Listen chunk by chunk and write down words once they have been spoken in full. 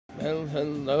Well,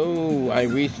 hello. I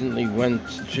recently went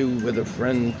with a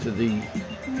friend to the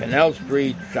Canal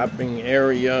Street shopping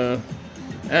area,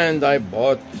 and I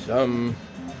bought some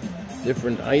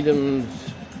different items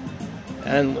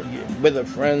and with a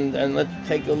friend, and let's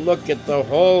take a look at the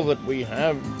haul that we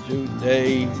have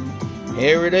today.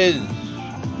 Here it is.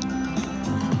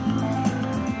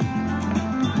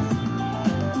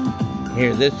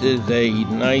 Here, this is a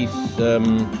nice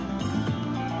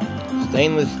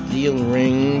stainless steel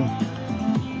ring,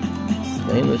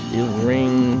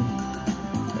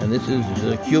 and this is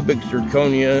the cubic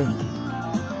zirconia.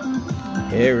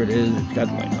 Here it is. It's got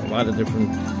like a lot of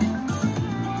different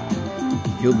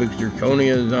cubic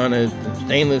zirconias on it. It's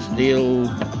stainless steel.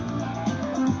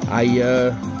 I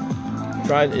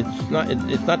tried. It's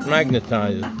not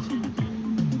magnetized.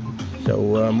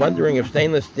 So I'm wondering if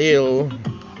stainless steel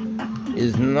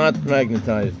is not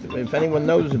magnetized. If anyone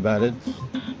knows about it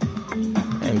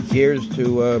and cares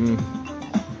to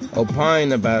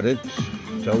opine about it,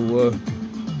 so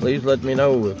please let me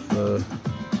know. If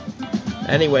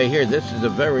anyway, here, this is a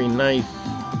very nice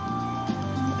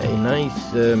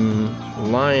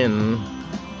lion.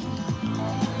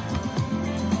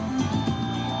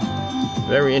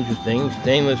 Very interesting.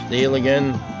 Stainless steel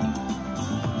again.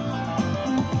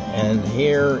 And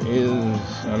here is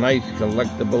a nice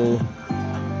collectible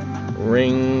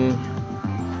ring.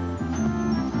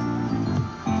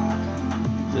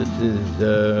 This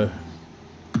is,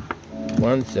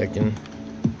 one second.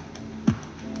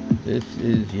 This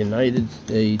is United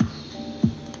States.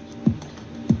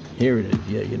 Here it is,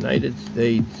 yeah, United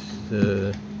States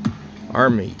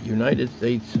Army. United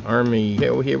States Army.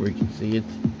 Here we can see it.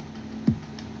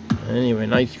 Anyway,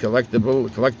 nice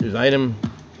collector's item.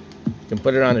 You can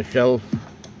put it on a shelf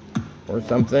or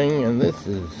something, and this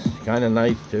is kind of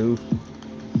nice too.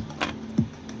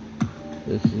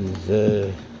 This is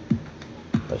a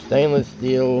stainless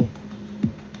steel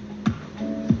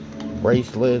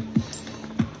bracelet.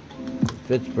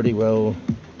 Fits pretty well.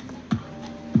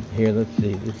 Here, let's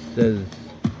see. This says,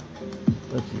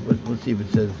 let's see what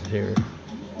it says here.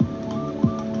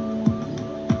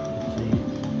 Let's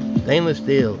see. Stainless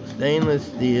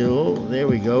steel. There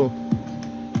we go.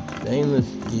 Stainless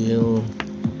steel.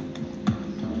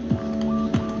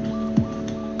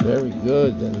 Very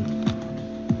good. And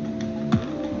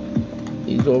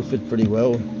these all fit pretty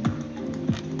well.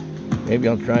 Maybe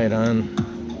I'll try it on.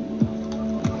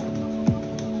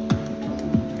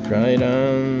 Try it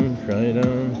on.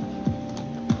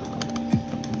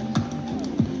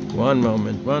 One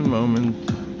moment.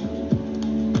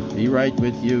 Be right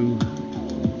with you.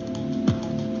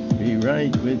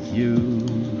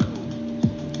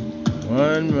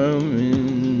 One moment.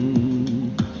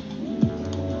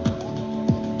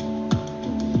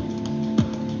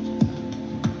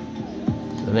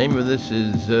 The name of this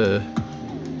is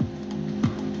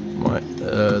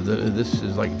this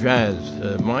is like jazz.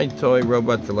 My Toy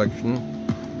Robot Collection,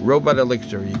 Robot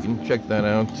Elixir. You can check that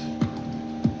out.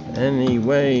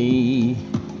 Anyway,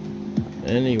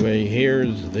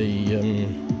 here's the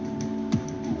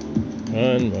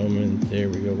one moment. There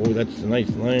we go. Oh, that's a nice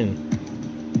line.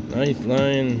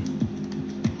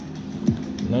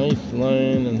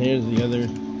 And here's the other.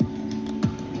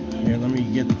 Here, let me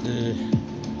get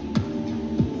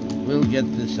we'll get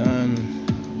this on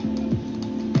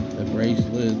the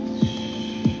bracelet.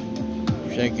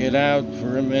 Check it out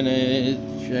for a minute.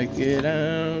 Check it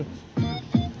out.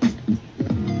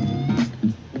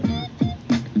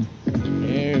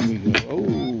 There we go. Oh,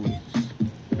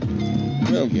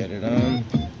 we'll get it on.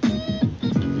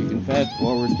 You can fast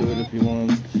forward to it if you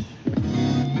want.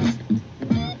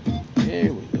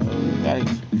 There we go. Gotta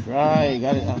try.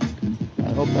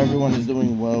 I hope everyone is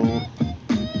doing well.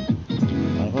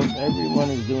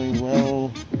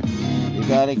 You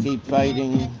gotta keep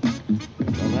fighting,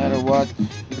 no matter what.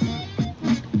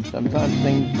 Sometimes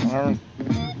things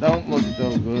don't look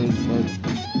so good, but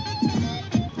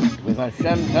with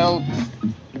Hashem's help,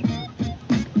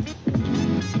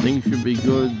 things should be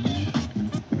good.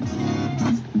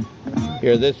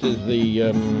 Here, this is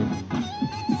the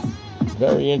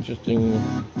very interesting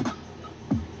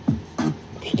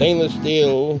stainless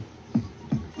steel.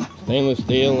 Here's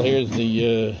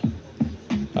the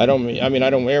I don't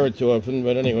wear it too often,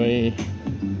 but anyway,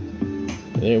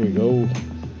 there we go.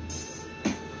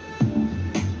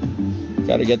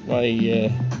 Got to get my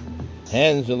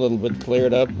hands a little bit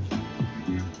cleared up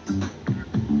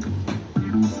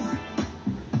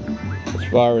as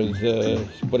far as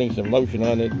putting some lotion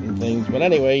on it and things. But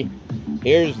anyway,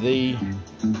 here's the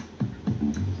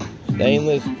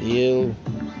stainless steel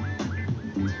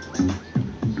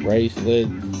bracelet.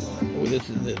 Oh, this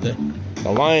is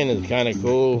The lion is kind of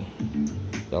cool.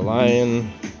 The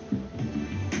lion.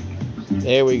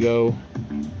 There we go.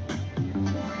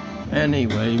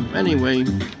 Anyway,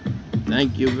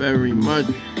 thank you very much.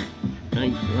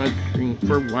 Thanks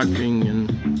for watching,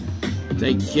 and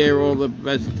take care. All the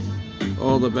best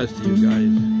to you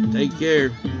guys. Take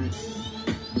care.